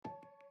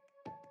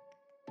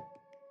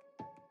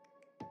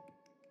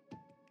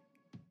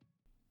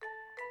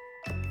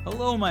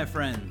Hello, my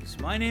friends.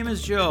 My name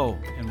is Joe,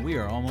 and we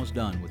are almost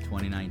done with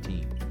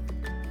 2019.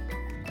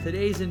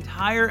 Today's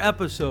entire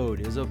episode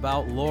is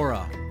about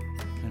Laura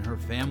and her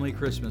family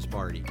Christmas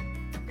party.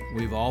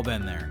 We've all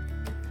been there.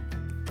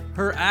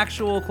 Her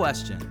actual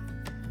question: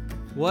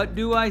 what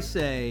do I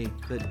say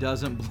that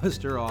doesn't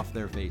blister off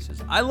their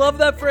faces? I love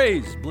that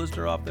phrase,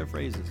 blister off their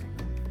faces.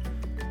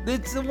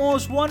 It's the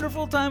most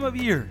wonderful time of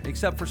year,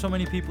 except for so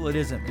many people it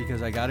isn't,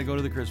 because I got to go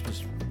to the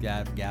Christmas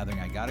gathering.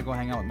 I got to go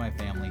hang out with my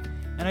family,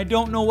 and I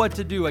don't know what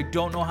to do. I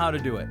don't know how to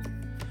do it.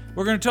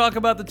 We're going to talk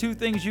about the two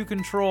things you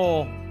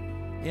control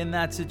in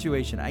that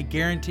situation. I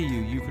guarantee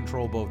you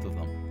control both of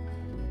them.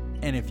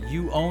 And if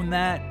you own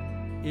that,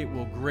 it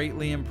will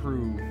greatly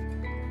improve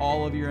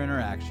all of your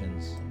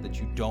interactions that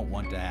you don't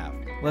want to have.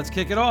 Let's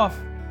kick it off.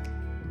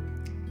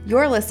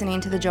 You're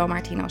listening to The Joe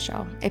Martino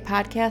Show, a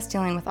podcast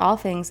dealing with all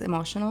things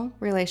emotional,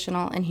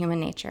 relational, and human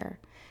nature.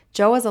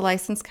 Joe is a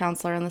licensed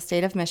counselor in the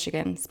state of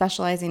Michigan,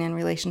 specializing in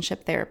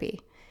relationship therapy.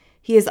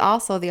 He is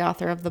also the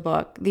author of the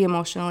book, The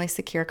Emotionally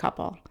Secure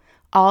Couple.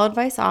 All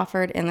advice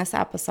offered in this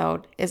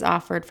episode is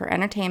offered for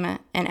entertainment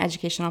and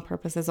educational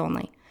purposes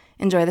only.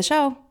 Enjoy the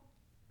show.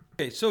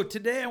 Okay, so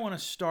today I want to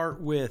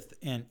start with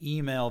an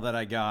email that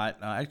I got.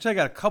 Actually, I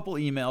got a couple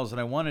emails that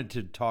I wanted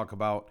to talk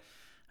about.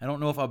 I don't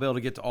know if I'll be able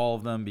to get to all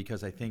of them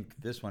because I think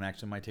this one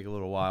actually might take a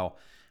little while.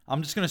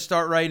 I'm just going to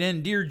start right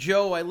in. Dear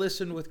Joe, I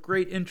listened with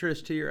great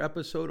interest to your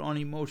episode on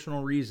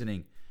emotional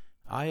reasoning.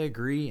 I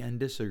agree and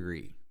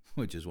disagree,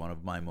 which is one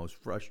of my most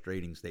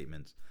frustrating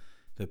statements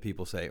that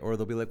people say. Or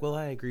they'll be like, well,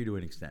 I agree to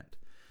an extent.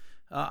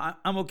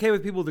 I'm okay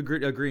with people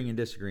agreeing and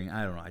disagreeing.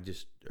 I don't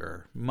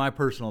know. My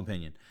personal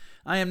opinion.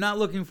 I am not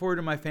looking forward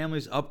to my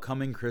family's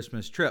upcoming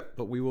Christmas trip,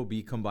 but we will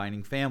be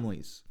combining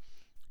families.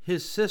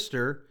 His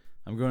sister,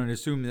 I'm going to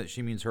assume that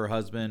she means her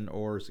husband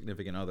or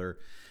significant other,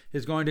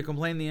 is going to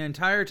complain the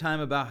entire time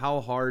about how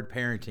hard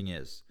parenting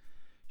is.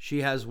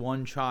 She has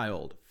one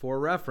child. For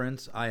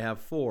reference, I have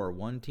 4,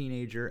 1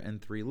 teenager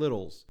and 3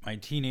 littles. My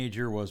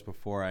teenager was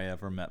before I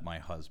ever met my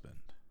husband.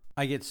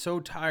 I get so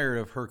tired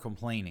of her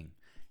complaining,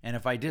 and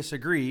if I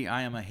disagree,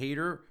 I am a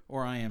hater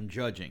or I am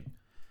judging.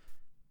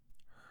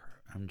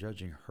 I'm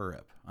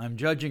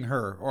judging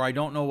her, or I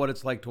don't know what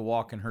it's like to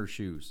walk in her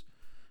shoes,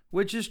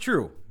 which is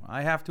true.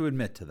 I have to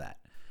admit to that.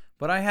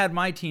 But I had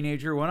my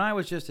teenager when I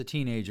was just a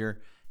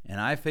teenager,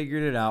 and I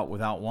figured it out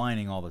without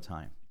whining all the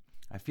time.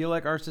 I feel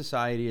like our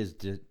society is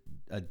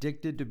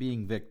addicted to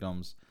being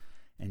victims,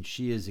 and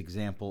she is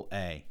example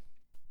A.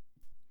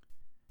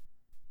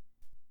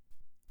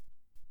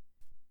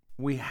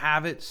 We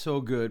have it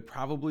so good,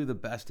 probably the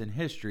best in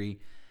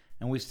history,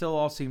 and we still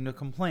all seem to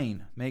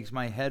complain. Makes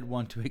my head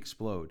want to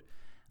explode.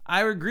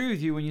 I agree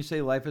with you when you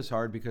say life is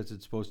hard because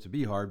it's supposed to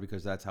be hard,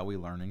 because that's how we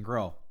learn and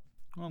grow.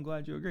 Well, I'm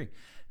glad you agree.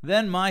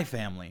 Then my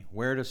family,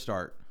 where to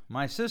start?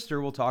 My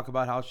sister will talk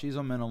about how she's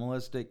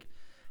minimalistic,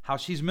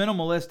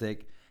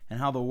 and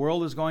how the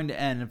world is going to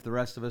end if the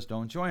rest of us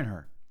don't join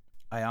her.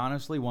 I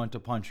honestly want to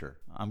punch her.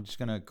 I'm just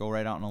going to go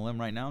right out on a limb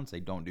right now and say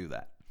don't do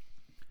that.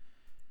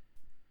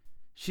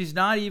 She's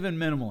not even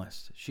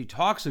minimalist. She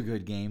talks a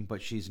good game,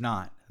 but she's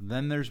not.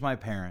 Then there's my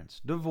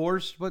parents.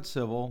 Divorced but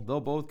civil. They'll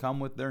both come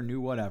with their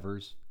new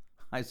whatevers.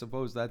 I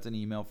suppose that's an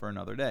email for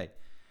another day.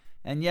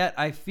 And yet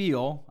I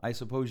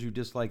suppose you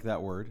dislike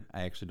that word.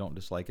 I actually don't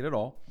dislike it at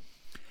all.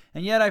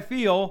 And yet I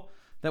feel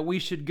that we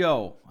should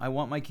go. I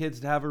want my kids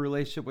to have a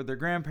relationship with their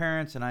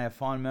grandparents, and I have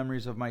fond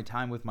memories of my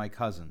time with my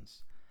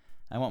cousins.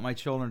 I want my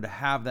children to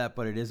have that,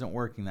 but it isn't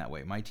working that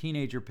way. My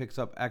teenager picks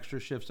up extra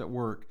shifts at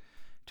work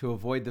to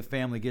avoid the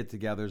family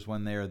get-togethers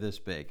when they are this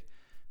big.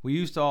 We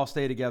used to all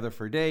stay together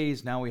for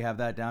days. Now we have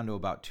that down to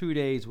about 2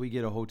 days. We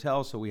get a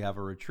hotel, so we have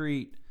a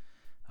retreat.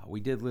 We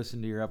did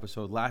listen to your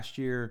episode last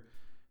year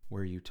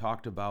where you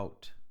talked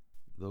about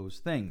those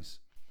things.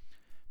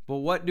 But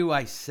what do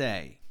I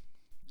say?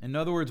 In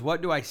other words,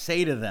 what do I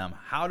say to them?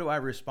 How do I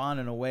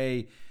respond in a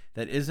way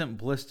that isn't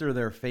blister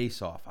their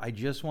face off? I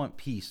just want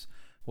peace.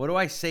 What do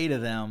I say to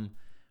them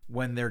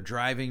when they're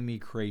driving me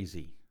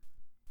crazy?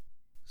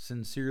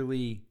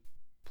 Sincerely,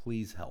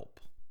 please help.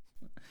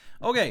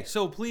 Okay,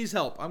 so please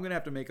help. I'm going to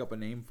have to make up a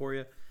name for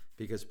you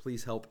because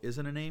please help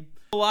isn't a name.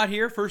 A lot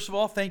here. First of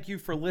all, thank you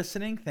for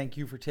listening. Thank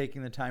you for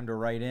taking the time to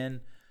write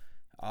in.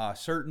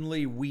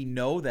 Certainly, we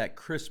know that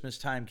Christmas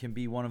time can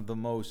be one of the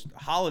most,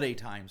 holiday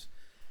times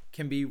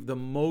can be the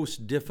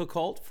most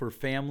difficult for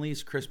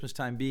families, Christmas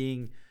time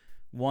being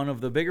one of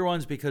the bigger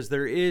ones because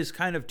there is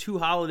kind of 2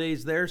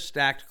 holidays there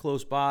stacked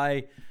close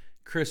by,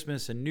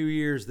 Christmas and New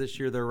Year's. This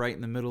year, they're right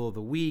in the middle of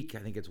the week. I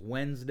think it's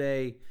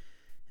Wednesday.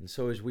 And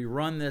so as we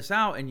run this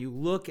out and you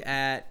look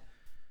at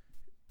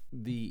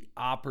the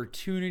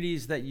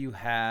opportunities that you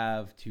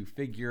have to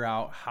figure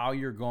out how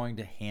you're going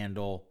to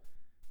handle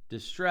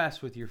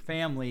distress with your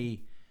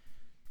family,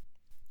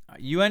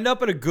 you end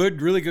up at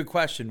really good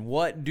question.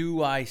 What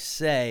do I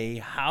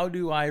say? How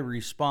do I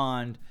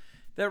respond?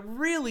 That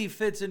really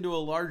fits into a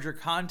larger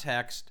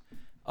context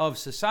of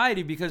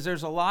society because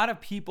there's a lot of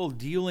people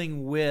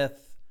dealing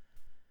with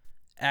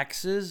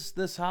exes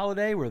this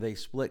holiday where they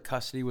split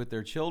custody with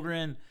their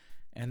children.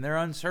 and they're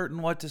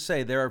uncertain what to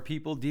say. There are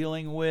people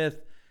dealing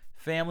with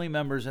family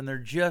members and they're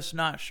just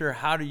not sure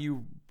how do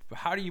you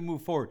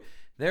move forward.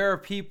 There are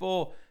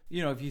people,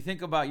 if you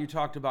think about, you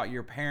talked about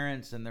your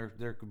parents and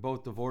they're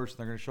both divorced and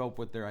they're going to show up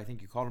with I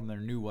think you called them their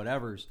new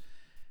whatevers.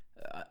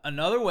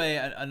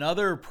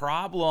 Another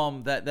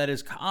problem that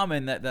is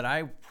common that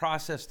I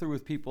process through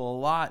with people a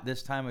lot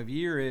this time of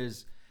year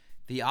is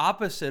the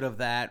opposite of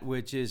that,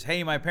 which is,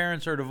 hey, my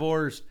parents are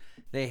divorced.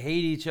 They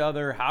hate each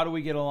other. How do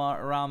we get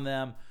around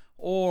them?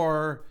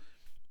 Or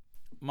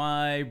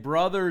my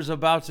brother's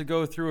about to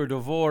go through a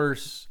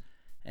divorce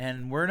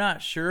and we're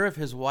not sure if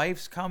his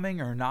wife's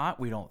coming or not.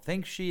 We don't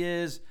think she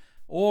is.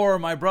 Or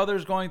my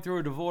brother's going through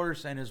a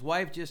divorce and his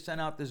wife just sent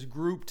out this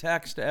group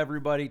text to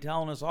everybody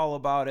telling us all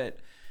about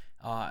it.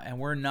 And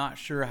we're not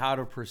sure how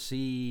to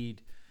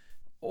proceed.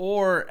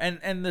 Or,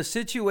 and the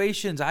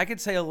situations, I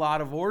could say a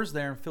lot of ors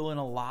there and fill in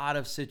a lot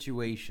of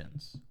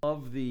situations. I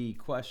love the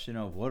question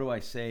of what do I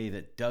say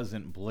that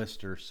doesn't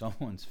blister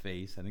someone's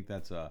face? I think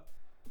that's a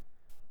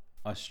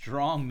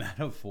strong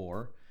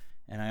metaphor.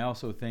 And I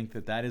also think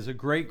that is a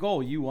great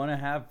goal. You want to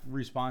have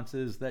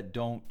responses that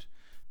don't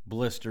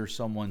blister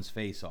someone's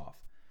face off.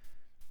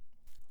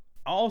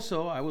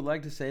 Also, I would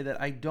like to say that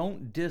I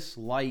don't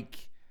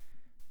dislike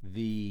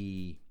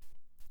the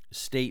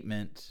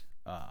statement,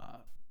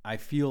 I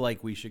feel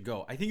like we should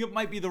go. I think it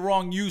might be the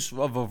wrong use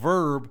of a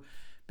verb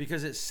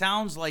because it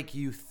sounds like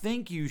you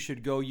think you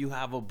should go. You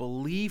have a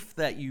belief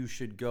that you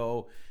should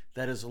go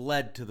that has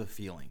led to the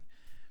feeling.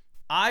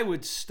 I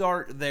would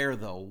start there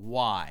though.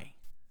 Why?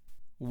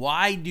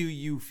 Why do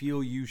you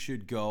feel you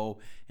should go?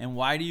 And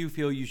why do you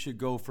feel you should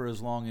go for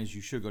as long as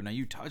you should go? Now,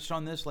 you touched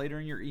on this later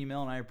in your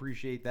email, and I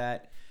appreciate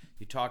that.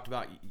 You talked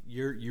about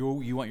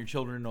you want your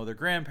children to know their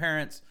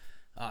grandparents.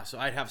 So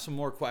I'd have some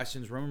more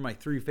questions. Remember my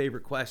 3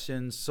 favorite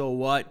questions. So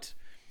what,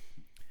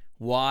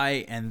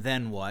 why, and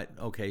then what?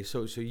 Okay,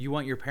 so you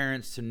want your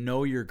parents to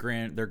know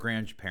their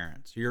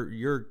grandparents,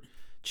 your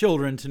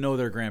children to know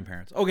their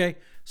grandparents. Okay,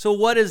 so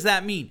what does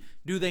that mean?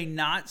 Do they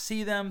not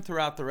see them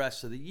throughout the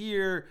rest of the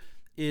year?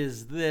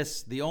 Is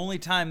this the only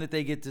time that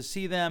they get to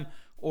see them?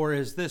 Or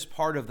is this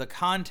part of the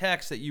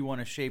context that you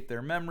want to shape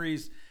their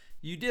memories?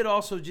 You did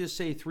also just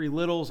say 3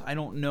 littles. I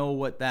don't know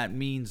what that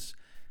means.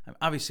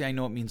 Obviously, I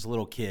know it means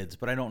little kids,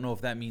 but I don't know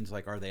if that means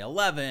like, are they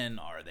 11?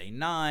 Are they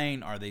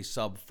 9? Are they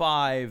sub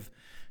 5?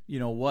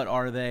 What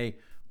are they?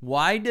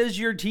 Why does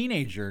your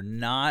teenager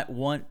not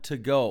want to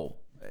go?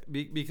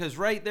 Because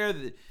right there,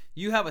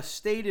 you have a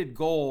stated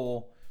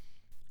goal,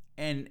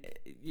 and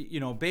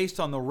based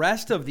on the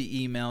rest of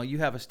the email, you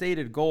have a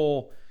stated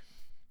goal,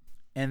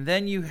 and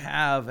then you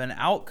have an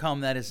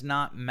outcome that is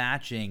not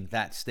matching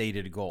that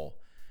stated goal.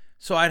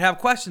 So I'd have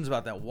questions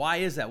about that. Why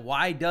is that?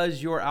 Why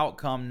does your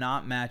outcome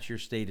not match your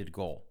stated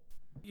goal?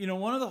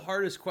 One of the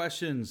hardest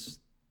questions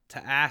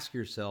to ask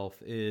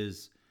yourself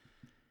is,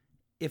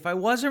 if I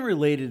wasn't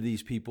related to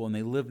these people and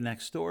they lived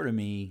next door to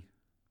me,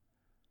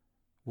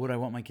 would I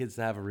want my kids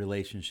to have a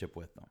relationship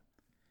with them?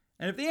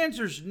 And if the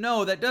answer is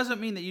no, that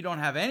doesn't mean that you don't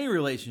have any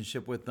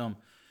relationship with them,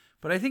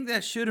 but I think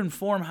that should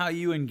inform how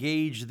you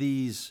engage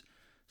these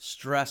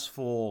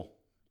stressful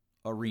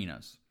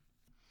arenas.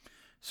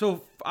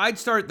 So I'd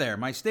start there.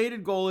 My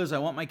stated goal is I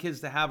want my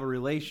kids to have a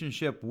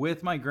relationship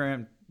with my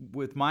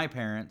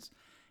parents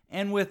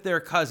and with their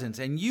cousins.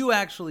 And you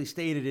actually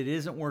stated it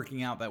isn't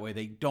working out that way.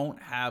 They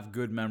don't have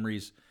good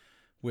memories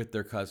with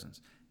their cousins.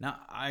 Now,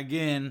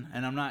 again,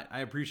 and I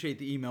appreciate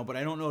the email, but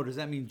I don't know, does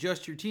that mean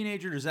just your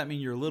teenager? Does that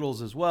mean your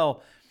littles as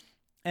well?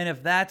 And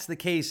if that's the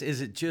case, is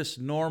it just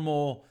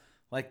normal,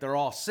 like they're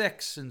all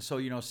 6, and so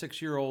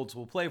 6-year-olds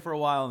will play for a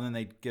while and then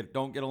they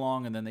don't get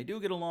along and then they do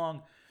get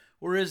along?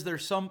 Or is there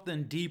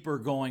something deeper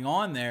going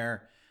on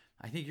there?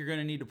 I think you're going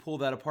to need to pull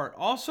that apart.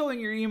 Also, in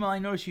your email, I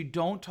notice you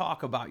don't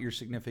talk about your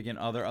significant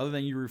other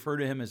than you refer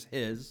to him as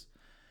his,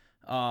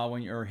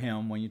 when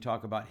you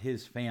talk about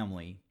his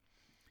family.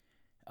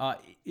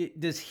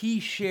 Does he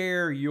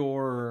share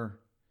your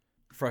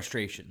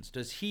frustrations?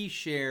 Does he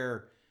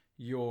share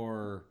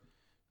your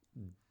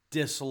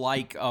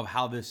dislike of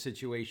how this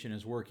situation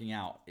is working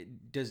out?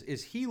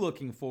 Is he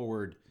looking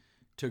forward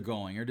to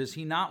going, or does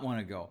he not want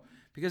to go?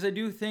 Because I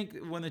do think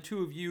when the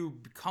two of you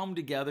come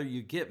together,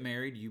 you get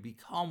married, you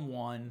become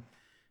one.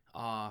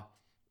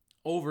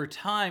 Over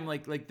time,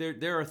 like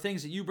there are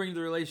things that you bring to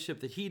the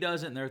relationship that he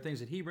doesn't, and there are things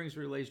that he brings to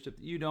the relationship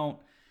that you don't.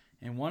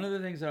 And one of the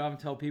things that I often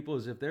tell people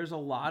is if there's a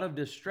lot of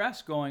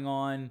distress going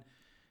on,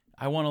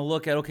 I want to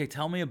look at, okay,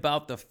 tell me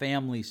about the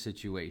family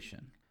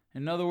situation.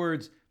 In other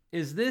words,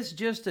 is this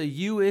just a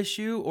you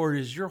issue, or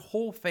is your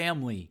whole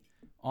family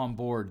on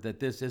board that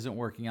this isn't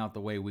working out the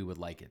way we would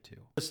like it to?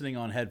 Listening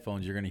on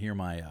headphones, you're going to hear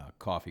my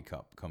coffee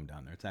cup come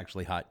down there. It's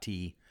actually hot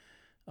tea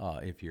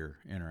if you're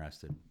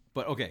interested.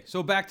 But okay,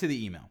 so back to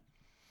the email.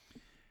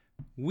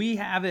 We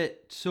have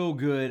it so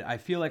good. I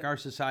feel like our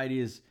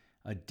society is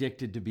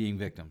addicted to being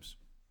victims.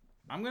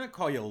 I'm going to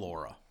call you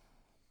Laura.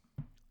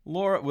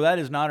 Laura, well, that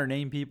is not her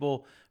name,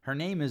 people. Her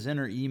name is in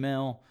her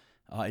email.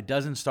 It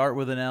doesn't start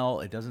with an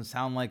L. It doesn't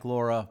sound like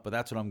Laura, but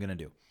that's what I'm going to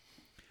do.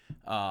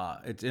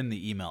 It's in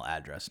the email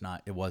address,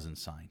 it wasn't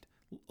signed.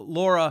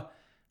 Laura,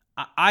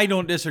 I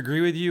don't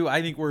disagree with you.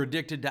 I think we're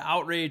addicted to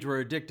outrage. We're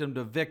addicted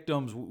to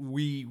victims.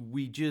 We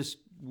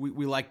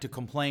like to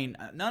complain.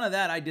 None of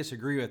that I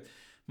disagree with.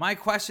 My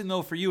question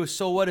though for you is,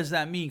 so what does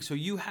that mean? So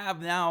you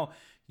have now,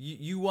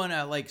 you want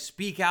to like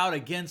speak out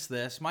against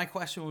this. My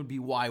question would be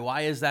why?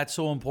 Why is that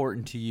so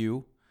important to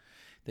you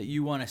that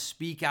you want to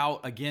speak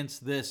out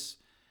against this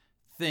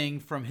thing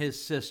from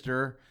his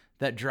sister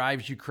that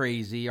drives you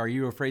crazy? Are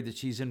you afraid that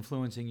she's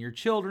influencing your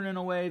children in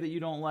a way that you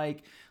don't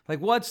like? Like,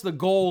 what's the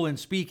goal in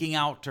speaking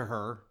out to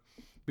her?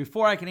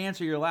 Before I can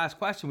answer your last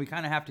question, we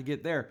kind of have to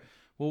get there.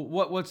 Well,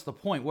 what's the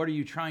point? What are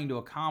you trying to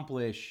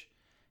accomplish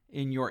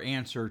in your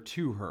answer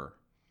to her?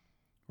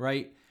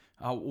 Right?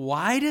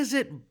 Why does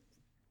it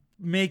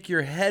make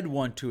your head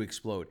want to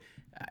explode?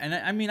 And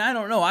I mean, I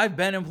don't know. I've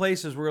been in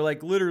places where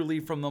like literally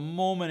from the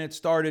moment it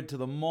started to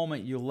the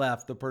moment you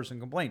left, the person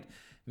complained.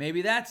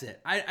 Maybe that's it.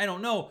 I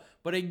don't know.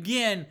 But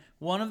again,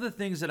 one of the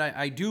things that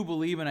I do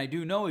believe and I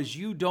do know is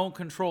you don't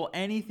control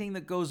anything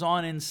that goes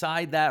on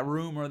inside that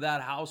room or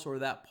that house or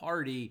that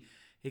party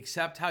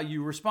except how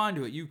you respond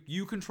to it.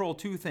 You control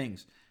two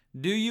things.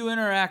 Do you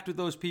interact with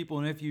those people?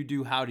 And if you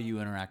do, how do you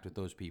interact with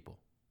those people?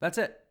 That's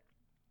it.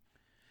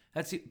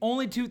 That's the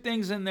only two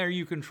things in there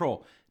you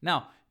control.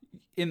 Now,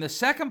 in the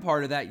second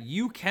part of that,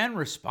 you can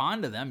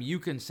respond to them. You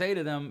can say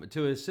to them,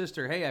 to his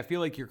sister, hey, I feel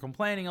like you're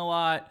complaining a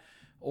lot.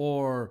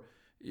 Or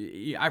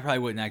I probably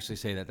wouldn't actually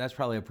say that. That's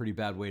probably a pretty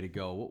bad way to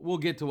go. We'll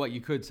get to what you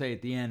could say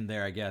at the end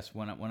there, I guess,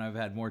 when I've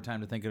had more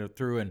time to think it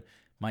through and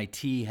my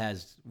tea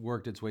has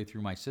worked its way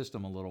through my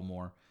system a little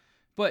more.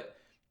 But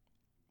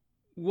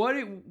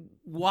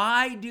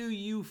why do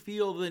you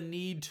feel the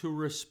need to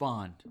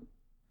respond?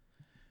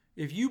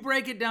 If you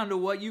break it down to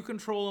what you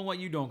control and what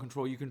you don't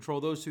control, you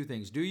control those two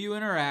things. Do you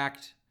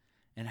interact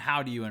and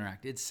how do you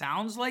interact? It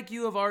sounds like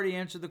you have already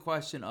answered the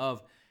question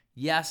of,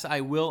 yes,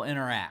 I will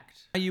interact.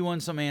 You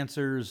want some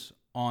answers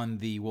on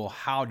the, well,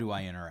 how do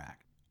I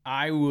interact?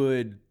 I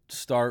would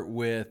start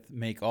with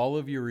make all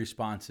of your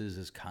responses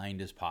as kind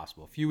as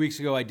possible. A few weeks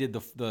ago, I did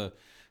the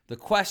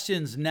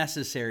questions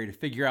necessary to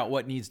figure out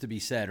what needs to be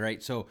said,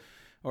 right? So,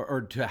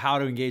 or to how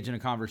to engage in a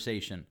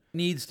conversation.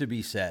 Needs to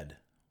be said.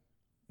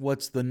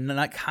 What's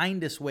the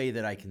kindest way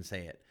that I can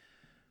say it?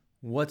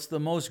 What's the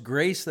most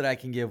grace that I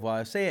can give while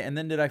I say it? And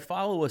then did I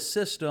follow a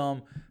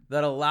system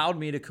that allowed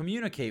me to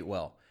communicate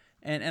well?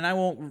 And I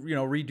won't,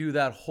 redo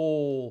that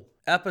whole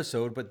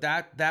episode, but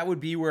that would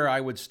be where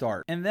I would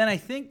start. And then I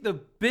think the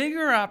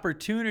bigger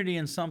opportunity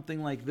in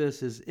something like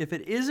this is if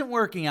it isn't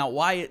working out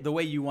the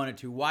way you want it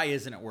to, why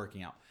isn't it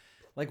working out?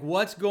 Like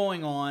what's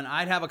going on?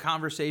 I'd have a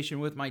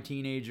conversation with my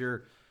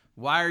teenager.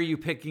 Why are you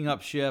picking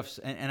up shifts?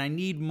 And I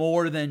need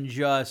more than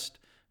just,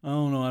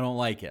 oh no, I don't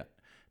like it.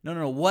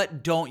 No.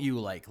 What don't you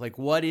like? Like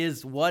what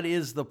is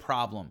the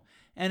problem?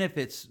 And if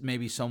it's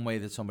maybe some way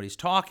that somebody's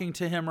talking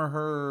to him or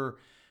her,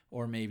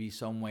 or maybe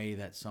some way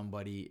that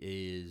somebody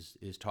is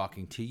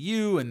talking to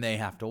you and they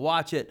have to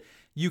watch it,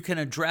 you can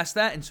address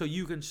that. And so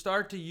you can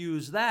start to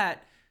use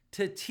that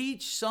to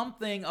teach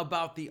something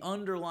about the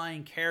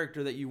underlying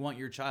character that you want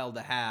your child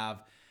to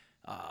have,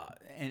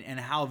 and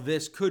how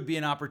this could be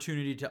an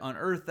opportunity to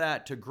unearth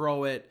that, to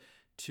grow it,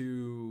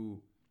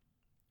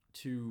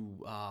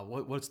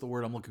 what's the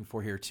word I'm looking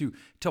for here?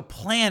 To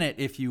plant it,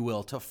 if you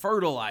will, to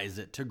fertilize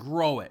it, to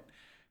grow it.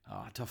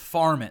 To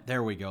farm it.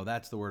 There we go.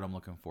 That's the word I'm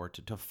looking for.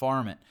 To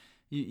farm it.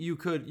 You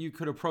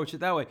could approach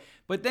it that way.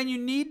 But then you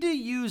need to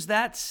use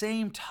that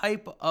same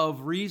type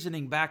of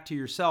reasoning back to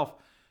yourself.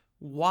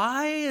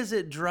 Why is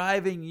it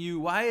driving you?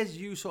 Why is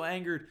you so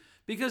angered?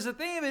 Because the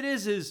thing of it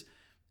is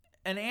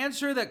an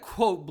answer that,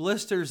 quote,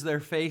 blisters their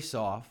face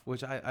off,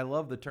 which I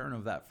love the turn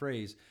of that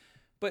phrase.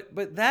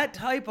 But that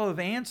type of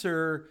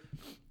answer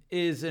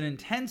is an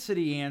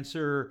intensity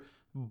answer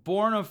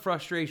born of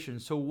frustration.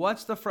 So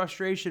what's the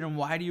frustration and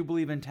why do you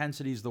believe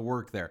intensity is the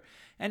work there?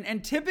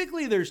 And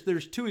typically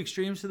there's two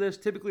extremes to this.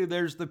 Typically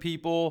there's the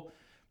people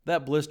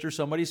that blister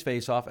somebody's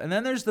face off, and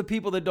then there's the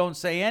people that don't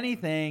say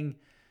anything,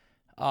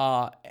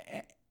 and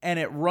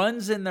it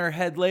runs in their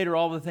head later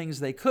all the things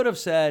they could have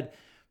said,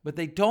 but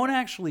they don't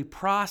actually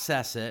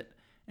process it,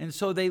 and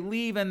so they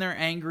leave and they're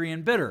angry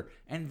and bitter,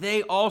 and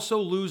they also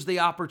lose the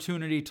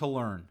opportunity to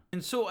learn.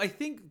 And so I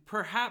think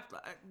perhaps,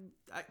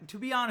 to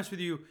be honest with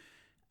you,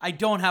 I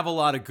don't have a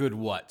lot of good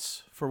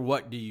whats for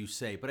what do you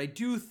say, but I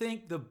do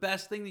think the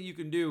best thing that you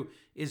can do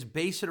is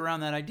base it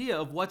around that idea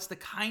of what's the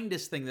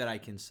kindest thing that I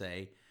can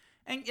say.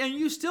 And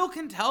you still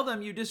can tell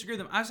them you disagree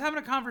with them. I was having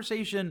a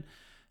conversation,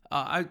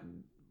 I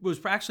was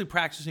actually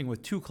practicing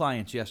with two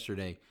clients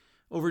yesterday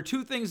over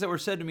two things that were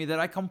said to me that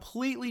I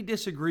completely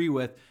disagree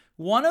with.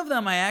 One of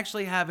them I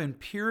actually have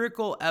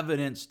empirical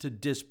evidence to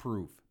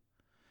disprove.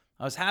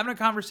 I was having a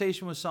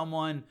conversation with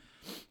someone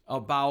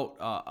about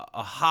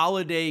a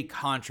holiday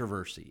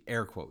controversy,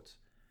 air quotes.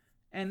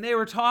 And they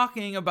were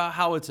talking about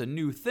how it's a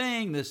new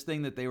thing, this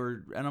thing that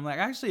and I'm like,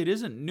 actually, it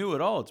isn't new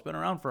at all. It's been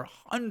around for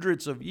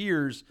hundreds of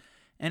years,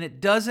 and it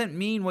doesn't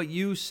mean what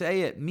you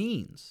say it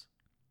means.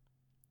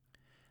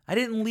 I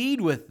didn't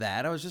lead with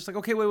that. I was just like,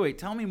 okay, wait,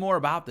 tell me more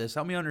about this.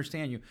 Help me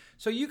understand you.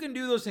 So you can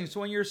do those things.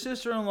 So when your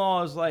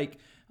sister-in-law is like,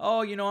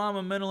 oh, I'm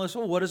a minimalist.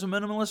 Well, what does a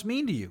minimalist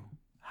mean to you?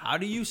 How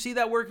do you see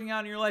that working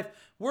out in your life?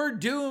 We're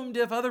doomed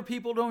if other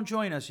people don't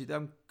join us.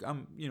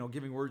 I'm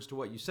giving words to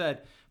what you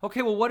said.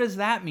 Okay, well, what does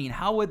that mean?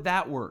 How would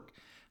that work?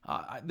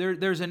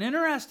 There's an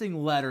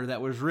interesting letter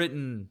that was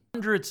written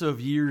hundreds of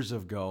years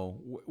ago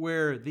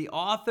where the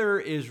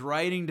author is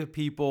writing to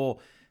people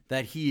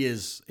that he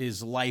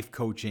is life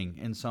coaching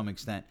in some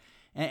extent.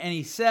 And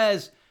he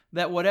says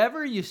that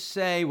whatever you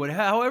say,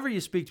 however you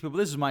speak to people,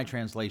 this is my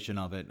translation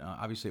of it.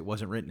 Obviously, it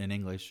wasn't written in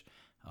English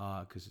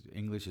because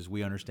English as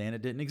we understand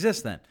it didn't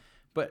exist then.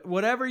 But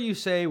whatever you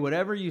say,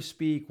 whatever you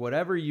speak,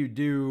 whatever you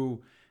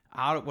do,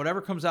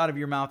 whatever comes out of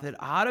your mouth, it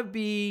ought to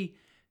be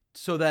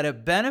so that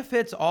it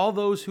benefits all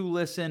those who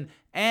listen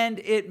and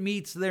it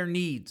meets their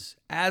needs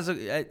as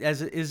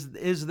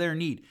is their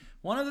need.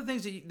 One of the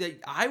things that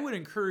I would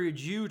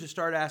encourage you to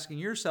start asking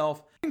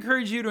yourself, I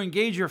encourage you to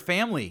engage your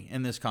family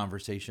in this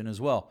conversation as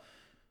well.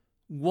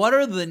 What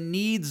are the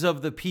needs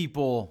of the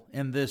people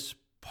in this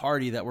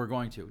party that we're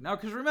going to? Now,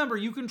 because remember,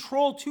 you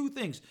control two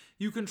things.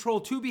 You control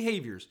two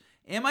behaviors.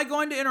 Am I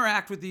going to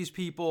interact with these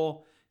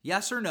people?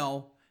 Yes or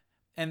no?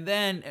 And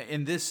then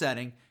in this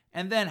setting,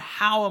 and then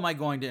how am I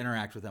going to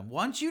interact with them?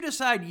 Once you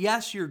decide,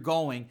 yes, you're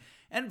going,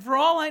 and for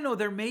all I know,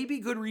 there may be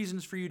good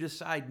reasons for you to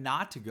decide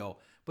not to go,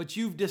 but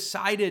you've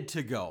decided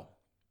to go.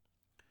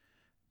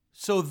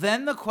 So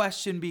then the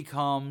question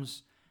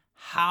becomes,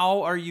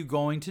 how are you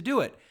going to do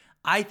it?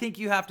 I think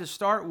you have to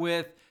start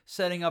with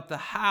setting up the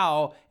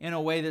how in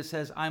a way that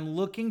says, I'm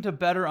looking to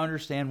better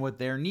understand what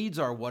their needs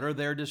are. What are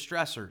their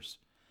distressors?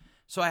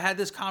 So I had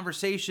this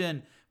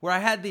conversation where I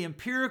had the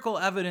empirical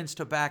evidence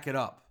to back it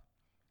up.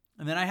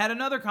 And then I had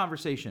another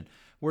conversation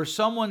where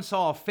someone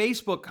saw a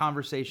Facebook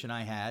conversation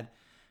I had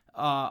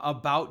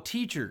about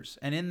teachers.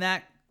 And in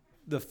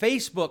the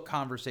Facebook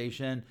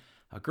conversation,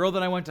 a girl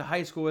that I went to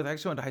high school with, I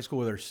actually went to high school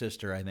with her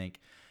sister, I think,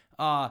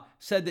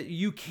 said that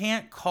you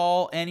can't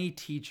call any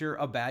teacher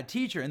a bad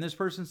teacher. And this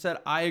person said,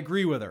 I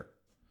agree with her.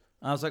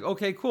 I was like,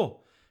 okay,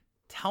 cool.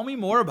 Tell me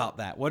more about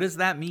that. What does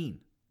that mean?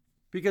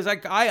 Because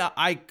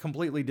I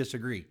completely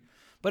disagree.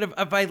 But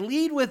if I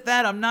lead with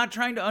that, I'm not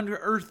trying to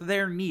unearth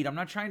their need. I'm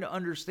not trying to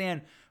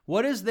understand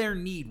what is their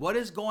need, what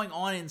is going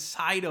on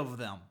inside of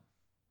them.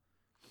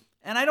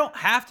 And I don't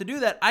have to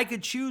do that. I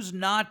could choose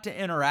not to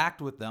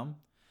interact with them.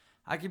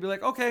 I could be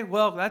like, okay,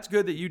 well, that's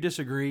good that you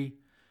disagree.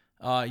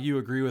 You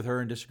agree with her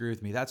and disagree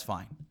with me. That's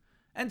fine.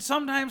 And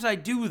sometimes I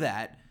do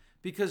that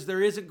because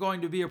there isn't going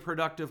to be a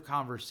productive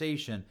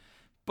conversation.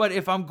 But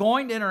if I'm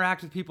going to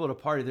interact with people at a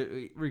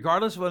party,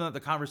 regardless of whether the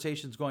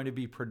conversation is going to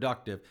be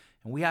productive,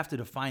 and we have to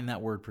define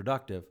that word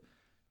productive,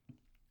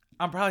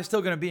 I'm probably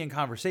still going to be in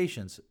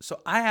conversations.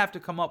 So I have to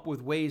come up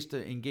with ways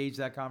to engage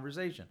that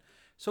conversation.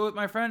 So with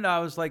my friend, I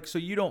was like, so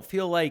you don't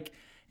feel like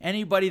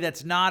anybody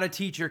that's not a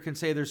teacher can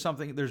say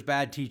there's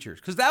bad teachers?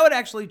 Because that would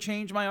actually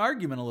change my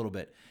argument a little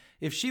bit.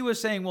 If she was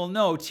saying, well,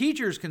 no,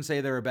 teachers can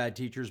say there are bad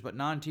teachers, but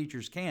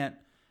non-teachers can't.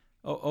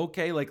 Oh,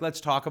 okay, let's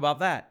talk about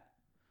that.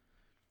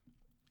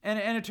 And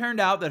it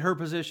turned out that her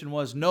position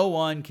was no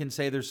one can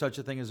say there's such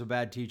a thing as a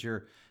bad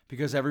teacher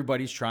because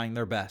everybody's trying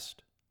their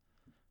best,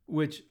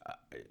 which,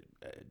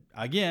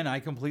 again, I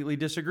completely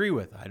disagree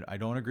with. I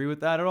don't agree with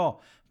that at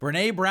all.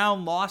 Brene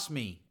Brown lost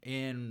me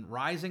in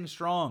Rising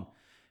Strong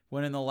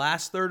when in the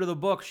last third of the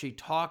book, she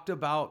talked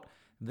about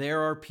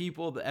there are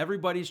people that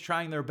everybody's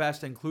trying their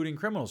best, including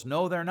criminals.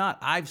 No, they're not.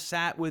 I've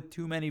sat with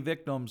too many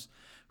victims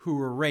who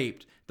were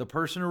raped. The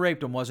person who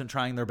raped them wasn't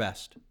trying their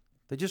best.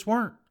 They just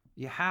weren't.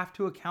 You have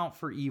to account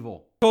for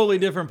evil. Totally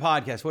different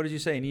podcast. What did you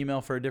say? An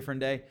email for a different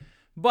day?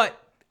 But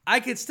I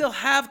could still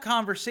have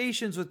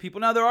conversations with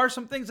people. Now, there are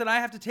some things that I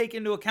have to take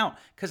into account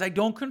because I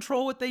don't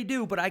control what they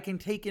do, but I can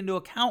take into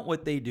account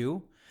what they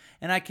do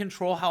and I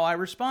control how I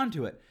respond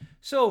to it.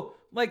 So,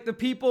 like the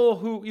people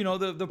who,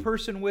 the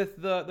person with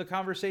the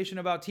conversation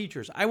about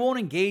teachers, I won't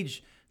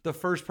engage the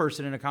first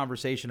person in a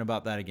conversation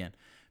about that again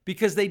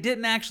because they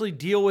didn't actually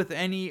deal with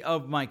any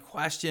of my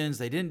questions.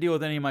 They didn't deal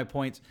with any of my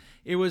points.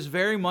 It was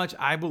very much,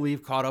 I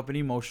believe, caught up in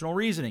emotional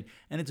reasoning.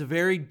 And it's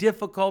very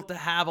difficult to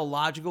have a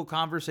logical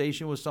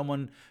conversation with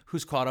someone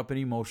who's caught up in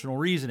emotional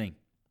reasoning.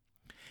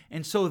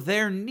 And so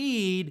their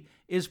need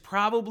is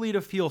probably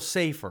to feel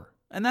safer.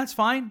 And that's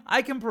fine.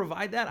 I can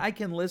provide that. I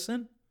can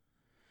listen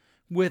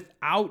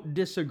without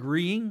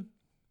disagreeing.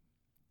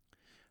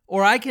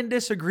 Or I can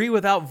disagree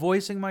without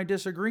voicing my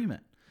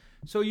disagreement.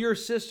 So your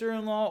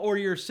sister-in-law or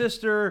your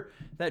sister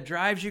that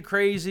drives you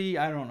crazy,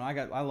 I don't know.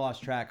 I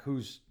lost track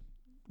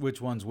which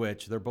one's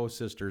which. They're both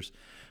sisters,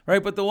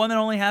 right? But the one that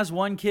only has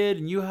one kid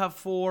and you have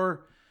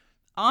 4,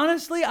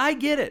 honestly, I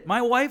get it.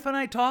 My wife and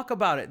I talk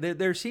about it.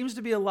 There seems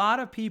to be a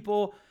lot of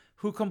people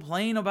who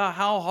complain about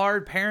how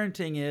hard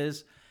parenting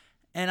is.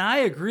 And I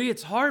agree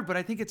it's hard, but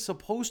I think it's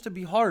supposed to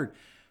be hard.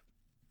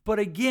 But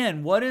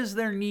again, what is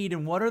their need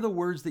and what are the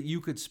words that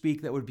you could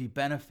speak that would be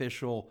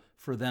beneficial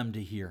for them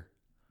to hear?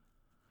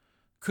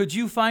 Could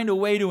you find a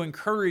way to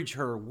encourage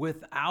her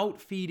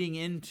without feeding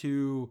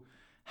into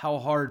how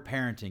hard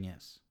parenting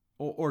is?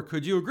 Or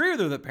could you agree with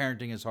her that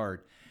parenting is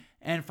hard?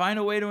 And find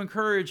a way to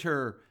encourage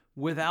her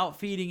without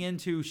feeding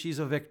into she's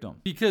a victim.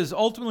 Because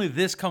ultimately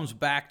this comes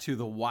back to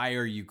the why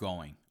are you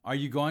going? Are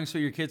you going so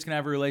your kids can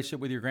have a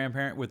relationship with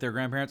their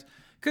grandparents?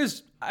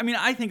 Because,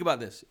 I think about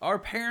this. Our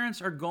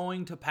parents are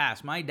going to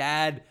pass. My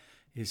dad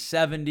is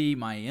 70.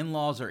 My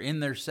in-laws are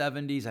in their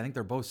 70s. I think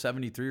they're both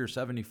 73 or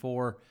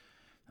 74.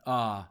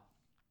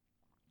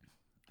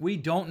 We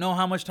don't know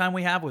how much time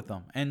we have with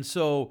them. And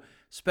so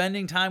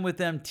spending time with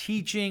them,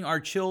 teaching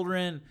our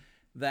children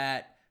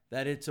that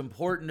it's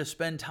important to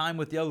spend time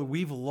with the other.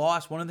 We've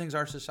lost, one of the things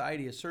our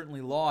society has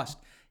certainly lost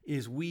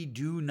is we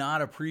do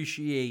not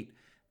appreciate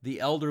the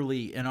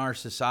elderly in our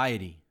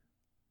society.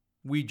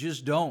 We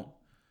just don't.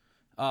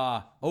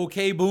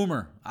 Okay,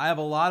 boomer. I have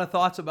a lot of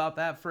thoughts about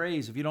that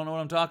phrase. If you don't know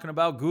what I'm talking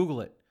about,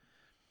 Google it.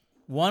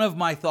 One of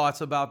my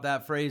thoughts about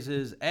that phrase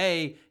is,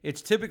 A,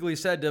 it's typically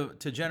said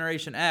to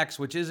Generation X,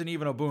 which isn't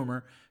even a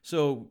boomer,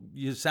 so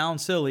you sound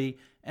silly.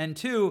 And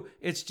two,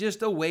 it's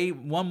just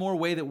one more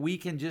way that we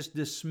can just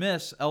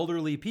dismiss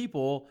elderly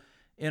people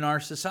in our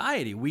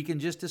society. We can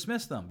just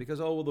dismiss them because,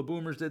 the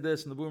boomers did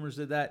this and the boomers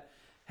did that.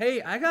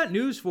 Hey, I got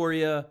news for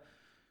you.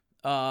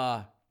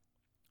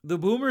 The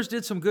boomers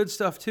did some good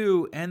stuff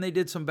too, and they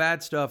did some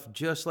bad stuff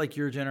just like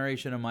your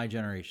generation and my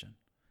generation.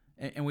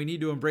 And we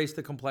need to embrace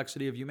the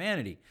complexity of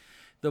humanity.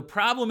 The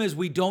problem is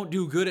we don't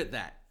do good at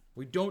that.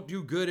 We don't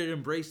do good at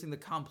embracing the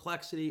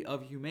complexity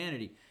of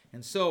humanity.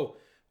 And so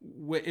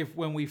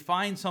when we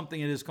find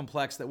something that is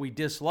complex that we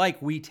dislike,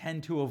 we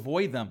tend to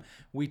avoid them.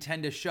 We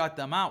tend to shut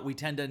them out. We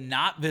tend to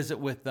not visit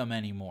with them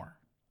anymore.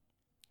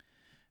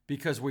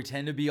 Because we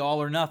tend to be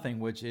all or nothing,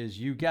 which is,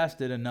 you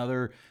guessed it,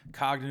 another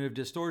cognitive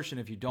distortion.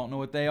 If you don't know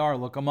what they are,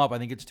 look them up. I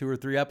think it's 2 or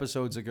 3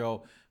 episodes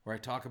ago where I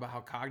talk about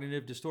how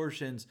cognitive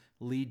distortions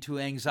lead to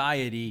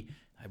anxiety.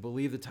 I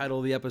believe the title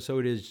of the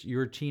episode is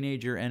Your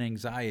Teenager and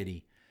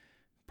Anxiety.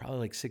 Probably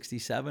like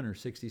 67 or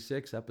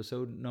 66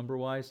 episode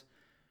number-wise.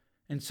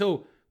 And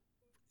so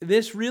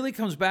this really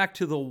comes back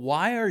to the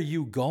why are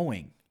you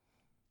going?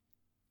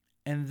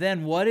 And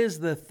then what is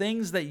the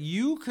things that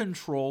you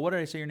control? What did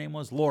I say your name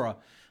was? Laura,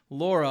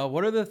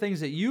 what are the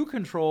things that you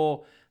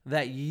control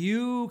that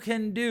you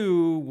can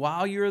do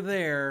while you're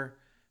there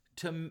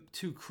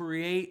to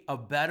create a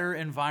better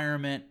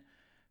environment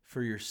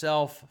for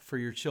yourself, for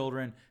your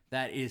children,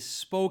 that is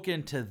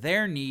spoken to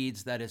their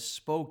needs, that is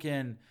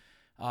spoken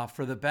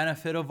for the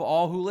benefit of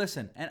all who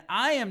listen? And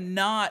I am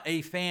not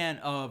a fan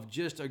of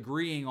just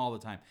agreeing all the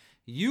time.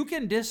 You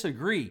can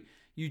disagree.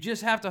 You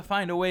just have to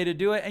find a way to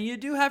do it. And you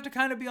do have to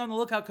kind of be on the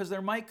lookout, because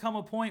there might come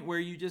a point where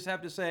you just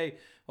have to say,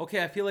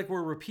 okay, I feel like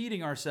we're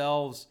repeating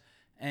ourselves,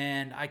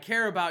 and I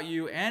care about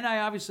you, and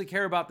I obviously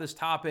care about this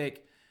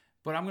topic,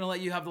 but I'm going to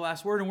let you have the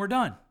last word, and we're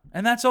done.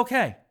 And that's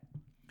okay.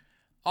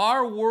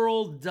 Our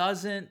world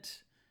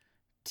doesn't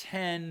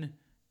tend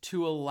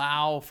to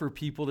allow for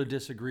people to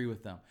disagree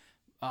with them.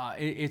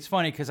 It's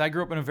funny because I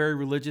grew up in a very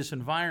religious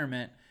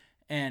environment,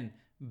 and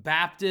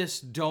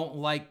Baptists don't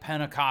like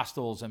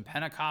Pentecostals, and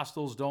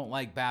Pentecostals don't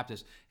like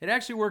Baptists. It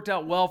actually worked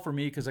out well for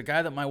me because a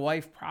guy that my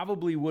wife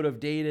probably would have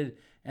dated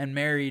and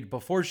married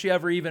before she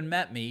ever even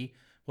met me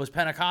was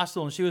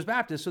Pentecostal, and she was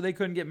Baptist, so they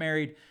couldn't get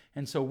married.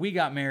 And so we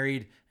got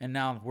married, and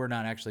now we're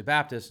not actually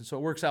Baptist. And so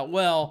it works out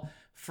well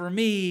for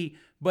me,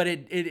 but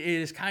it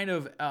is kind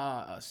of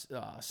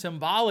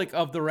symbolic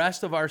of the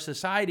rest of our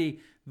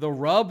society. The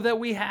rub that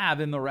we have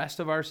in the rest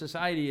of our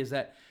society is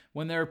that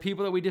when there are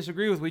people that we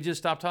disagree with, we just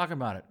stop talking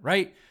about it,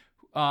 right?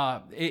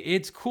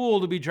 It's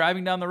cool to be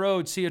driving down the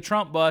road, see a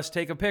Trump bus,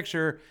 take a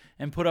picture,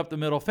 and put up the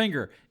middle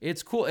finger.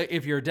 It's cool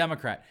if you're a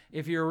Democrat.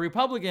 If you're a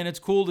Republican, it's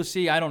cool to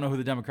see, I don't know who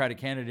the Democratic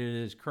candidate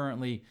is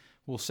currently,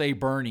 we'll say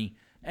Bernie,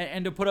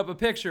 and to put up a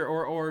picture,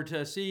 or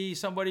to see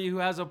somebody who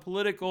has a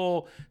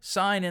political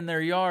sign in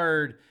their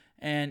yard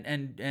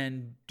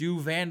and do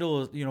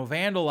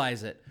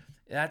vandalize it.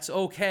 That's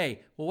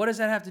okay. Well, what does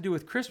that have to do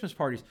with Christmas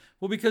parties?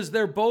 Well, because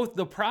they're both,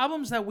 the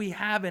problems that we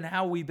have in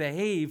how we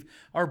behave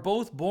are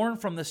both born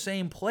from the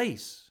same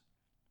place.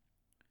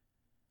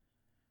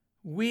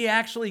 We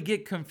actually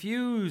get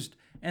confused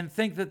and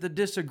think that the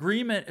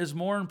disagreement is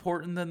more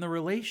important than the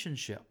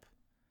relationship.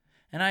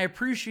 And I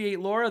appreciate,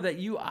 Laura, that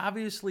you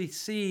obviously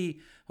see,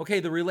 okay,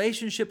 the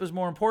relationship is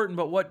more important,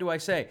 but what do I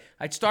say?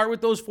 I'd start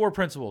with those 4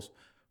 principles.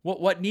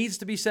 What needs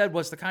to be said?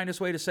 What's the kindest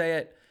way to say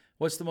it?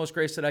 What's the most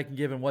grace that I can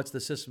give, and what's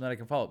the system that I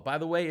can follow? By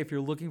the way, if you're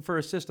looking for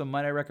a system,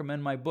 might I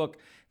recommend my book,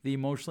 The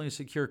Emotionally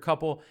Secure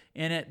Couple?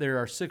 In it, there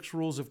are 6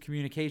 rules of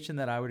communication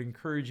that I would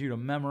encourage you to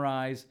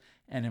memorize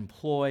and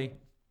employ.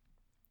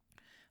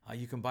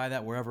 You can buy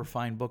that wherever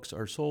fine books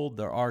are sold.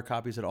 There are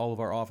copies at all of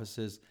our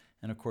offices.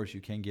 And of course,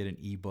 you can get an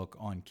ebook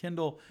on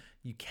Kindle.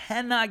 You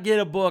cannot get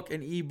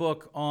an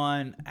ebook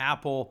on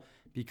Apple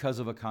because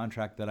of a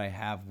contract that I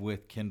have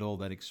with Kindle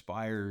that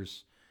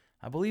expires,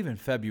 I believe, in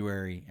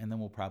February, and then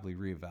we'll probably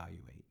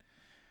reevaluate.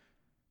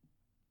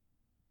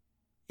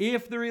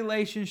 If the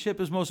relationship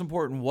is most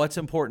important, what's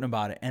important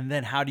about it? And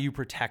then how do you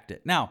protect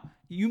it? Now,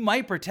 you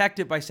might protect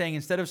it by saying,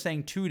 instead of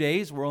saying 2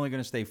 days, we're only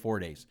going to stay 4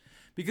 days.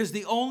 Because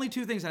the only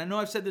 2 things, and I know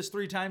I've said this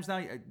 3 times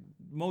now,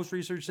 most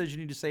research says you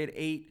need to say it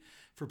 8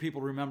 for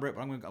people to remember it,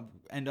 but I'm going to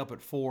end up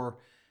at 4.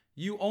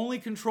 You only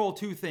control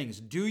 2 things.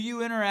 Do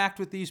you interact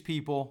with these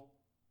people?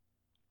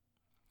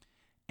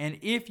 And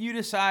if you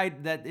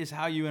decide that is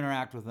how you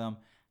interact with them,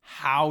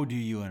 how do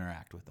you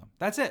interact with them?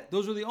 That's it.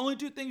 Those are the only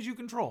 2 things you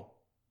control.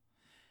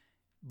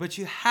 But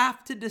you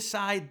have to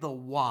decide the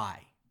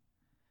why.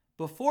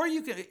 Before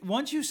you can,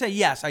 once you say,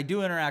 yes, I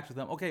do interact with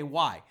them. Okay,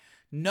 why?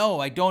 No,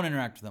 I don't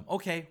interact with them.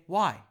 Okay,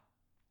 why?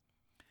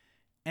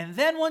 And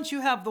then once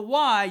you have the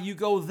why, you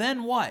go,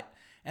 then what?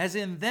 As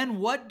in, then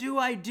what do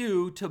I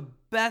do to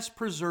best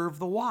preserve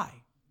the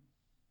why?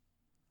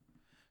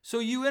 So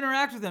you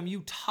interact with them.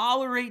 You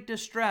tolerate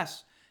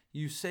distress.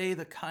 You say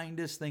the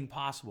kindest thing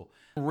possible.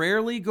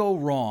 Rarely go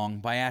wrong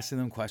by asking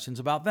them questions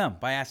about them,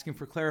 by asking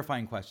for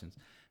clarifying questions.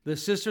 The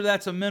sister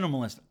that's a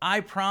minimalist,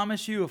 I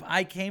promise you, if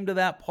I came to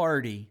that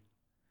party,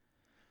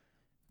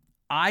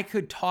 I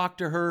could talk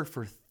to her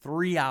for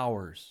 3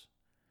 hours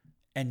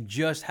and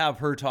just have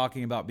her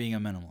talking about being a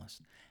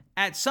minimalist.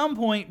 At some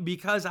point,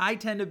 because I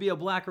tend to be a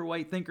black or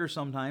white thinker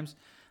sometimes,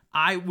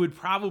 I would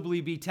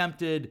probably be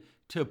tempted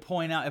to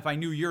point out, if I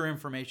knew your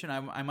information,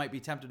 I might be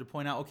tempted to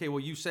point out, okay, well,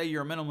 you say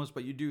you're a minimalist,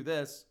 but you do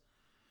this.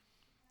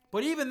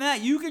 But even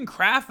that, you can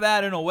craft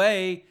that in a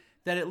way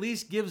that at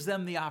least gives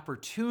them the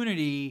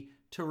opportunity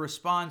to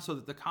respond so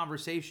that the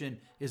conversation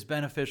is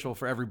beneficial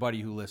for everybody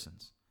who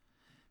listens.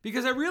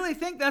 Because I really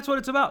think that's what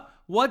it's about.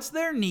 What's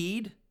their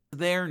need?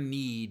 Their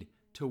need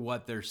to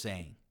what they're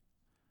saying.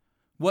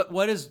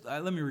 What is,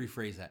 let me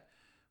rephrase that.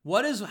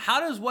 How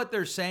does what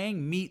they're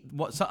saying meet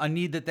a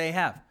need that they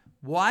have?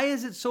 Why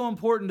is it so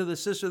important to the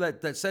sister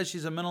that says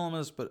she's a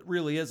minimalist but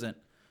really isn't?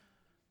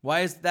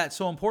 Why is that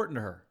so important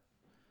to her?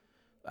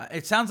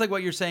 It sounds like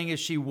what you're saying is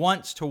she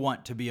wants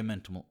to be a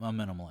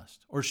minimalist,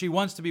 or she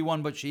wants to be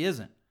one but she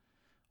isn't.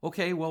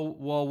 Okay, well,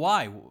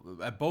 why?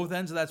 At both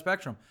ends of that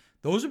spectrum,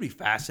 those would be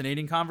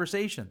fascinating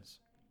conversations.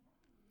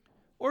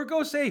 Or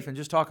go safe and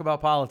just talk about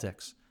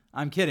politics.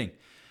 I'm kidding.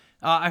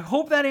 I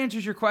hope that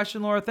answers your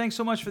question, Laura. Thanks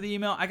so much for the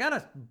email. I got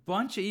a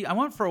bunch of I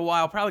went for a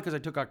while, probably because I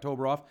took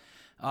October off,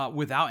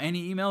 without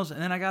any emails.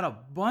 And then I got a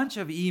bunch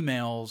of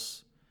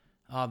emails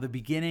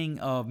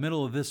the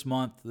middle of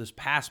this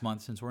past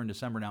month, since we're in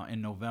December now,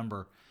 in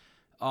November.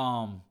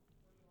 And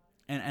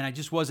I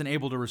just wasn't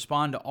able to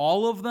respond to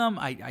all of them.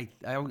 I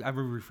will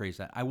rephrase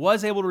that. I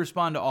was able to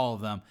respond to all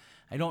of them.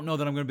 I don't know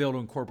that I'm going to be able to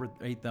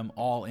incorporate them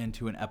all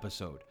into an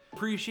episode.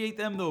 Appreciate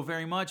them, though,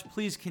 very much.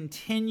 Please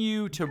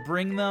continue to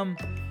bring them,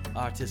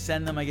 to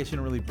send them. I guess you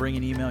don't really bring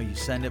an email, you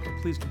send it, but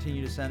please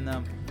continue to send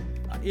them.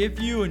 If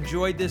you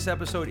enjoyed this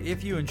episode,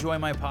 if you enjoy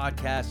my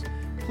podcast,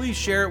 please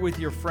share it with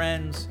your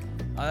friends.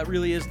 That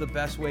really is the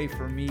best way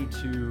for me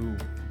to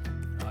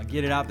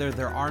get it out there.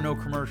 There are no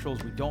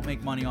commercials. We don't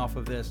make money off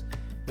of this.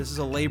 This is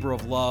a labor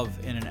of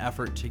love in an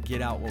effort to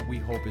get out what we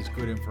hope is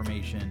good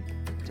information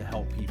to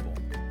help people.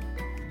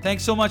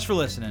 Thanks so much for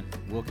listening.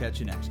 We'll catch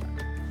you next time.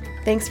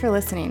 Thanks for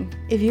listening.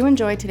 If you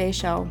enjoyed today's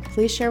show,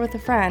 please share with a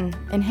friend.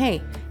 And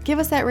hey, give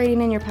us that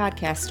rating in your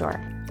podcast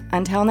store.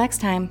 Until next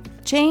time,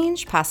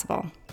 change possible.